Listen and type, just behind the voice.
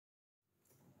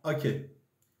Okay,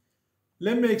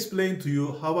 let me explain to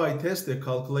you how I test a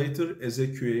calculator as a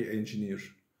QA engineer.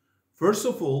 First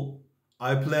of all,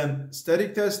 I plan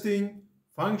static testing,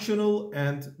 functional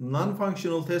and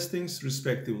non-functional testings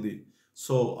respectively.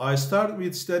 So I start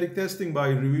with static testing by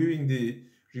reviewing the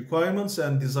requirements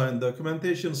and design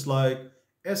documentations like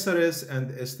SRS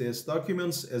and SDS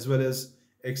documents as well as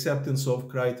acceptance of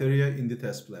criteria in the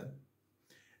test plan.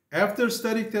 After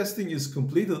static testing is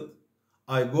completed,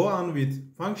 I go on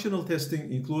with functional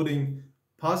testing including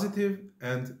positive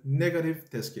and negative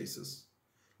test cases.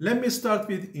 Let me start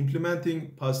with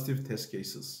implementing positive test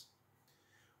cases.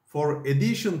 For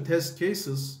addition test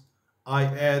cases, I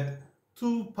add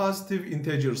two positive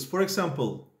integers, for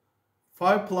example,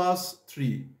 5 plus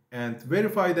 3, and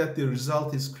verify that the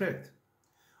result is correct.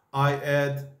 I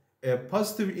add a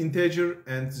positive integer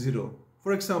and 0.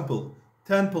 For example,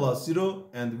 10 plus 0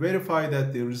 and verify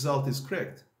that the result is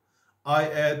correct. I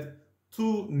add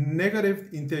two negative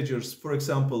integers, for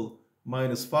example,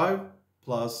 minus 5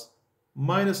 plus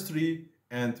minus 3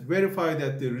 and verify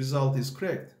that the result is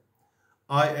correct.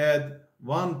 I add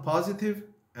one positive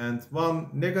and one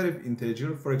negative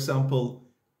integer, for example,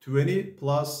 20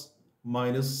 plus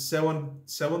minus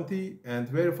 70 and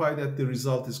verify that the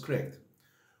result is correct.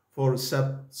 For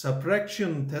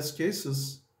subtraction test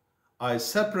cases, I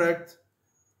subtract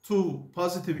two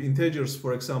positive integers,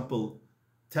 for example,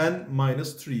 10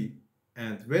 minus 3,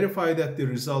 and verify that the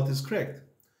result is correct.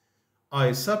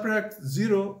 I subtract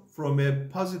 0 from a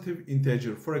positive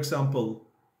integer, for example,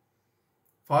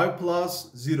 5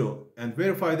 plus 0, and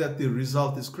verify that the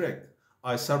result is correct.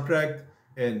 I subtract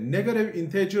a negative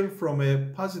integer from a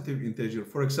positive integer,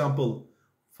 for example,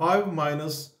 5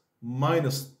 minus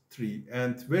 3,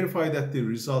 and verify that the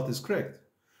result is correct.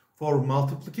 For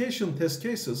multiplication test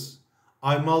cases,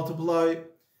 I multiply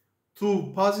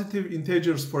two positive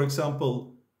integers, for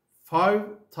example,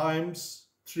 5 times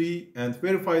 3, and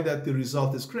verify that the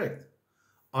result is correct.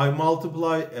 I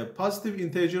multiply a positive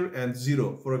integer and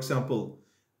 0, for example,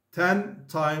 10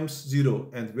 times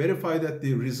 0, and verify that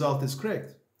the result is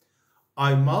correct.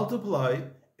 I multiply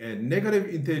a negative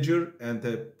integer and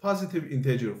a positive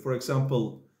integer, for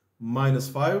example, minus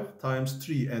 5 times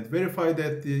 3, and verify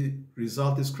that the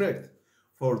result is correct.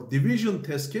 For division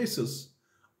test cases,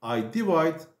 I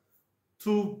divide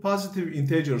two positive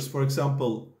integers, for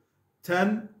example,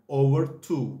 10 over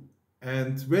 2,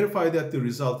 and verify that the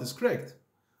result is correct.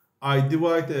 I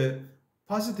divide a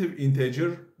positive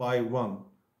integer by 1,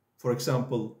 for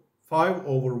example, 5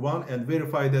 over 1, and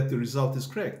verify that the result is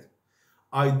correct.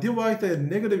 I divide a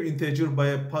negative integer by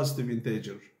a positive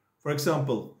integer, for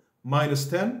example, minus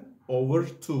 10 over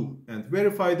 2, and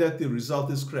verify that the result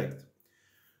is correct.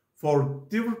 For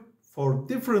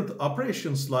different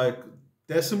operations like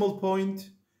decimal point,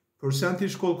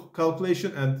 percentage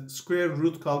calculation, and square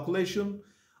root calculation,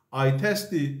 I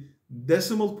test the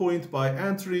decimal point by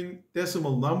entering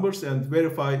decimal numbers and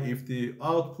verify if the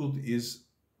output is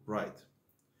right.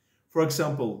 For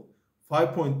example,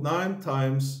 5.9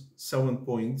 times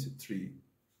 7.3.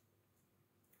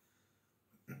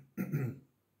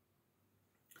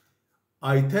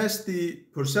 I test the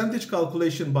percentage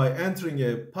calculation by entering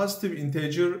a positive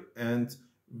integer and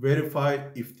verify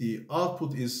if the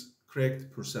output is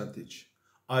correct percentage.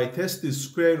 I test the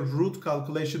square root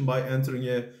calculation by entering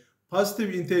a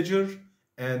positive integer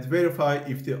and verify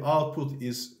if the output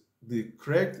is the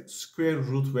correct square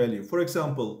root value. For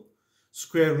example,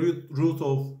 square root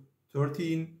of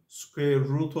 13, square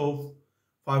root of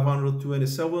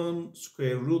 527,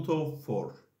 square root of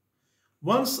 4.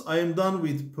 Once I am done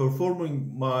with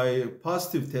performing my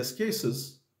positive test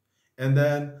cases, and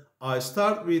then I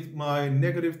start with my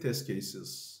negative test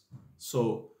cases.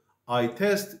 So I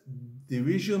test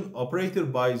division operator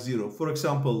by 0. For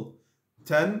example,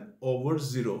 10 over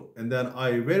 0. And then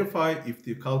I verify if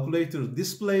the calculator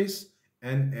displays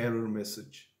an error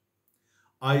message.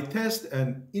 I test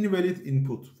an invalid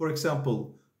input. For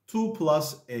example, 2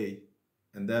 plus a.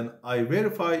 And then I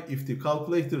verify if the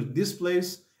calculator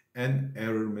displays an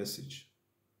error message.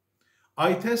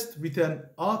 I test with an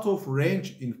out of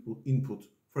range input.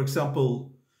 For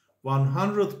example,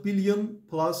 100 billion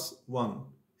plus 1.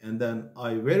 And then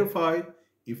I verify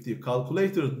if the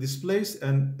calculator displays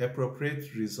an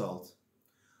appropriate result.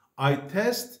 I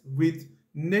test with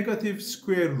negative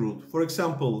square root. For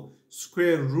example,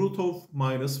 square root of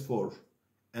minus 4.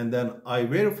 And then I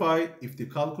verify if the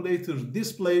calculator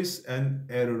displays an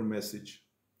error message.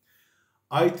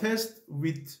 I test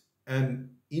with an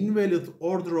invalid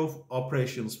order of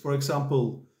operations. For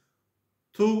example,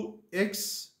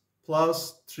 2x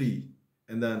plus 3.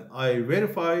 And then I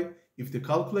verify if the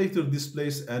calculator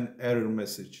displays an error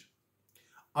message.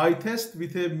 I test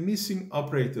with a missing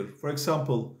operator. For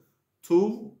example,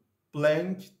 2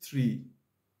 blank 3.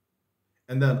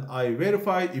 And then I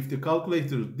verify if the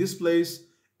calculator displays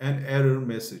an error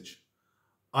message.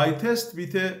 I test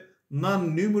with a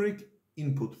non-numeric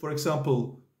input. For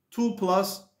example, 2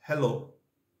 plus hello.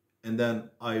 And then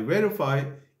I verify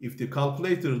if the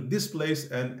calculator displays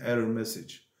an error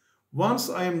message. Once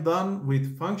I am done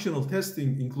with functional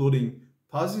testing, including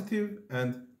positive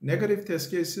and negative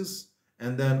test cases,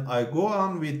 and then I go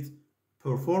on with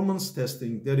performance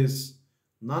testing, that is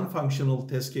non-functional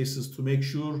test cases, to make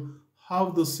sure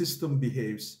how the system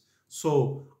behaves.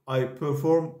 So I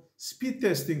perform speed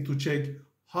testing to check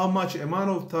how much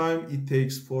amount of time it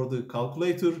takes for the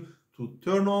calculator to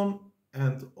turn on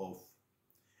and off.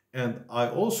 And I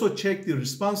also check the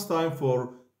response time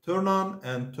for turn on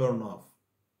and turn off.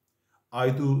 I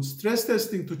do stress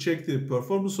testing to check the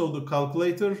performance of the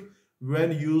calculator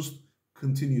when used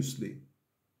continuously.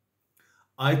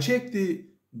 I check the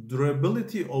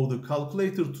durability of the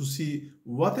calculator to see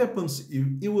what happens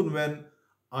even when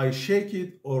I shake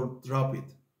it or drop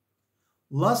it.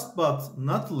 Last but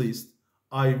not least,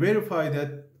 I verify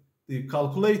that the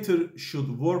calculator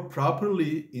should work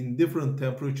properly in different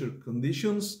temperature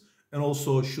conditions and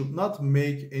also should not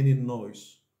make any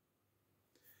noise.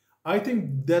 I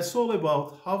think that's all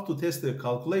about how to test a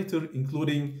calculator,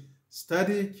 including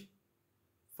static,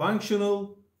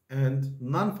 functional, and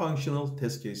non-functional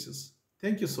test cases.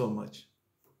 Thank you so much.